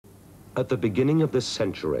At the beginning of this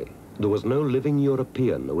century, there was no living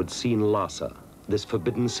European who had seen Lhasa, this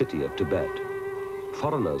forbidden city of Tibet.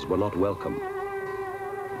 Foreigners were not welcome.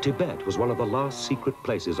 Tibet was one of the last secret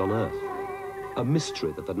places on Earth, a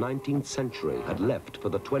mystery that the 19th century had left for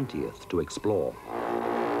the 20th to explore.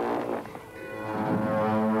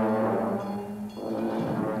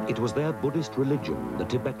 It was their Buddhist religion the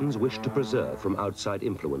Tibetans wished to preserve from outside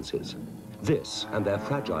influences, this and their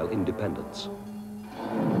fragile independence.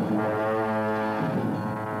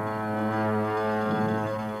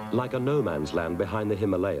 Like a no-man's land behind the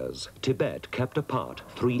Himalayas, Tibet kept apart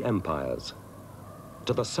three empires.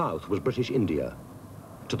 To the south was British India.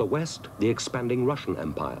 To the west, the expanding Russian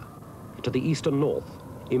Empire. To the east and north,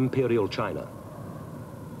 Imperial China.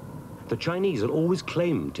 The Chinese had always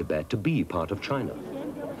claimed Tibet to be part of China,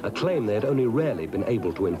 a claim they had only rarely been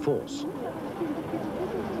able to enforce.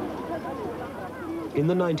 In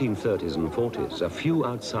the 1930s and 40s, a few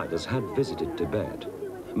outsiders had visited Tibet.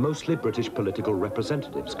 Mostly British political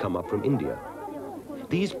representatives come up from India.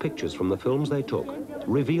 These pictures from the films they took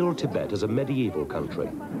reveal Tibet as a medieval country,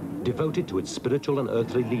 devoted to its spiritual and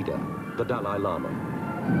earthly leader, the Dalai Lama.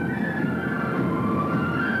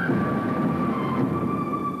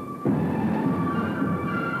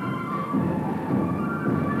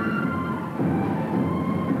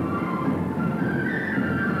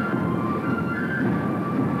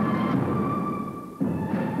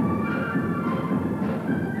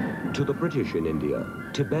 To the British in India,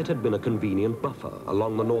 Tibet had been a convenient buffer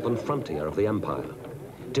along the northern frontier of the empire.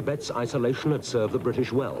 Tibet's isolation had served the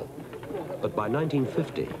British well. But by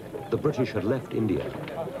 1950, the British had left India.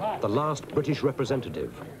 The last British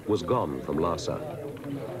representative was gone from Lhasa.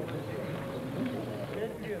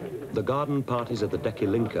 The garden parties at the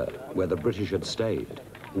Dekilinka, where the British had stayed,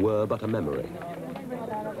 were but a memory.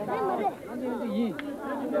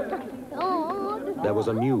 There was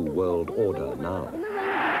a new world order now.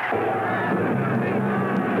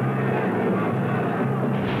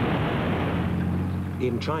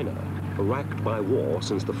 In China, racked by war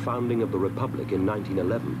since the founding of the Republic in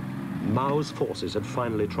 1911, Mao's forces had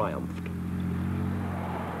finally triumphed.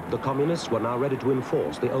 The communists were now ready to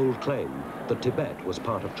enforce the old claim that Tibet was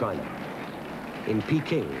part of China. In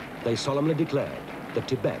Peking, they solemnly declared that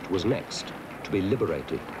Tibet was next to be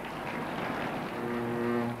liberated.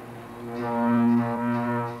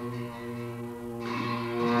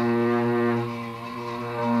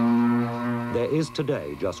 There is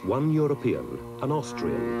today just one European, an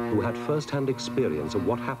Austrian, who had first-hand experience of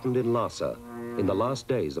what happened in Lhasa in the last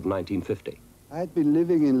days of 1950. I had been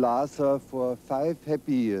living in Lhasa for 5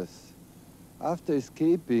 happy years. After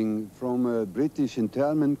escaping from a British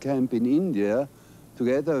internment camp in India,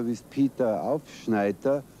 together with Peter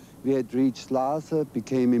Aufschneider, we had reached Lhasa,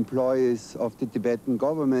 became employees of the Tibetan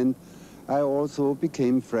government. I also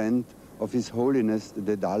became friend of His Holiness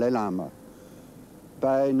the Dalai Lama.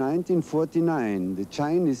 By 1949, the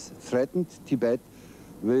Chinese threatened Tibet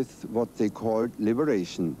with what they called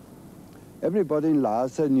liberation. Everybody in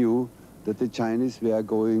Lhasa knew that the Chinese were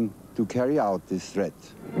going to carry out this threat.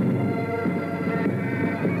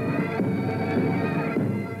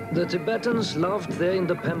 The Tibetans loved their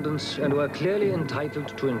independence and were clearly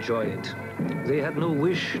entitled to enjoy it. They had no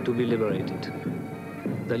wish to be liberated.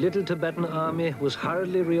 The little Tibetan army was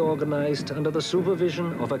hurriedly reorganized under the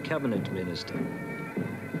supervision of a cabinet minister.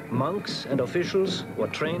 Monks and officials were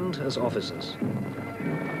trained as officers.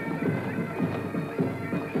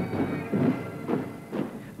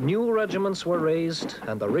 New regiments were raised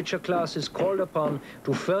and the richer classes called upon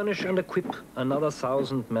to furnish and equip another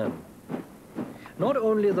 1,000 men. Not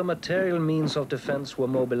only the material means of defense were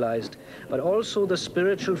mobilized, but also the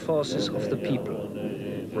spiritual forces of the people.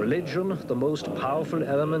 Religion, the most powerful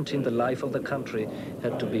element in the life of the country,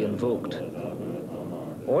 had to be invoked.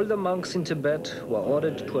 All the monks in Tibet were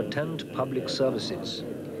ordered to attend public services.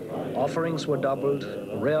 Offerings were doubled,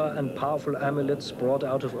 rare and powerful amulets brought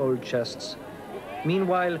out of old chests.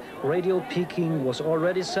 Meanwhile, Radio Peking was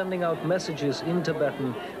already sending out messages in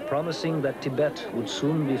Tibetan promising that Tibet would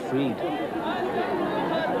soon be freed.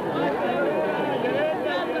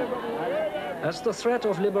 As the threat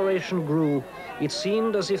of liberation grew, it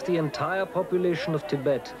seemed as if the entire population of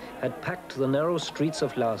Tibet had packed the narrow streets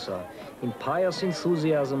of Lhasa in pious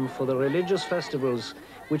enthusiasm for the religious festivals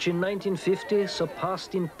which in 1950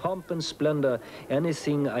 surpassed in pomp and splendor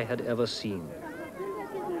anything I had ever seen.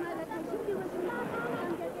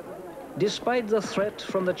 Despite the threat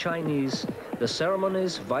from the Chinese, the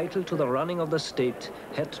ceremonies vital to the running of the state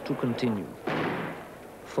had to continue.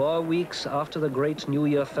 4 weeks after the great New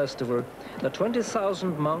Year festival, the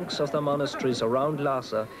 20,000 monks of the monasteries around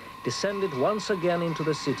Lhasa descended once again into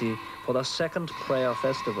the city for the second prayer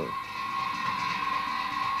festival.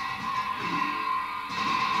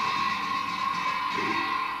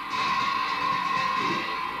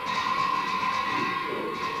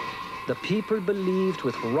 The people believed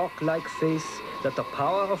with rock-like faith that the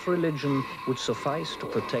power of religion would suffice to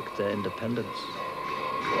protect their independence.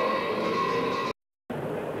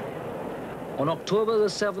 On October the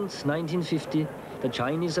 7th, 1950, the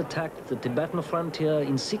Chinese attacked the Tibetan frontier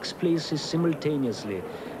in 6 places simultaneously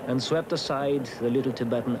and swept aside the little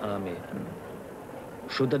Tibetan army.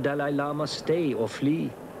 Should the Dalai Lama stay or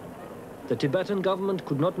flee? The Tibetan government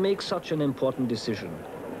could not make such an important decision.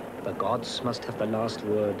 The gods must have the last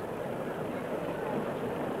word.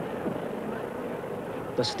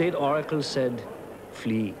 The state oracle said,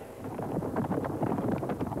 "Flee."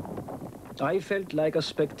 I felt like a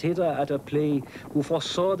spectator at a play who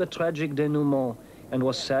foresaw the tragic denouement and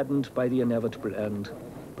was saddened by the inevitable end,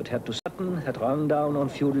 but had run down on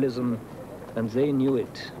feudalism, and they knew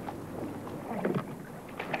it.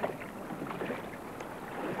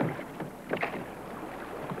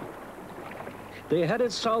 They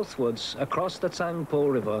headed southwards across the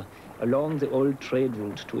Tsangpo River along the old trade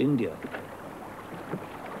route to India.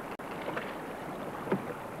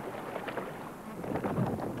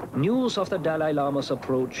 News of the Dalai Lama's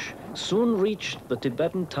approach soon reached the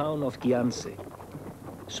Tibetan town of Gyantse.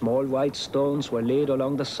 Small white stones were laid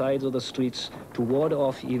along the sides of the streets to ward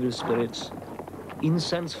off evil spirits.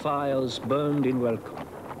 Incense fires burned in welcome.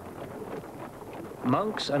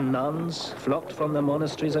 Monks and nuns flocked from the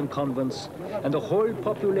monasteries and convents, and the whole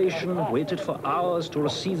population waited for hours to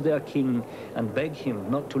receive their king and beg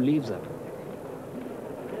him not to leave them.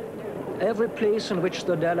 Every place in which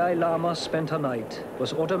the Dalai Lama spent a night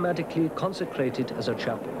was automatically consecrated as a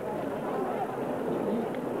chapel.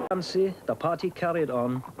 In Gyantse, the party carried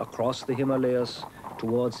on across the Himalayas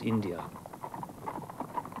towards India.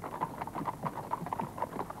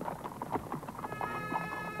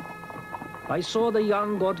 I saw the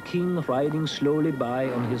young god king riding slowly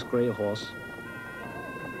by on his grey horse.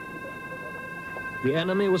 The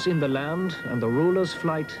enemy was in the land, and the ruler's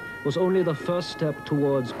flight was only the first step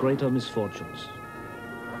towards greater misfortunes.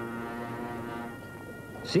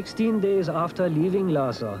 16 days after leaving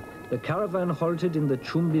Lhasa, the caravan halted in the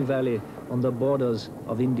Chumbi Valley on the borders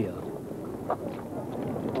of India.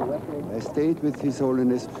 I stayed with His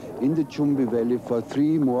Holiness in the Chumbi Valley for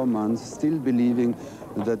 3 more months, still believing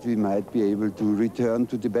that we might be able to return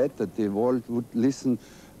to Tibet, that the world would listen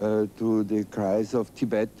to the cries of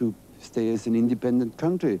Tibet to stay as an independent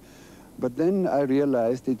country. But then I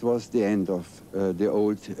realized it was the end of the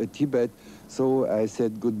old Tibet, so I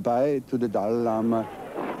said goodbye to the Dalai Lama.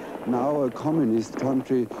 Now a communist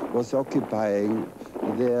country was occupying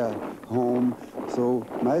their home, so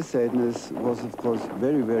my sadness was of course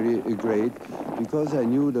very, very great, because I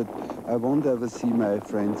knew that I won't ever see my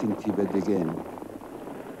friends in Tibet again.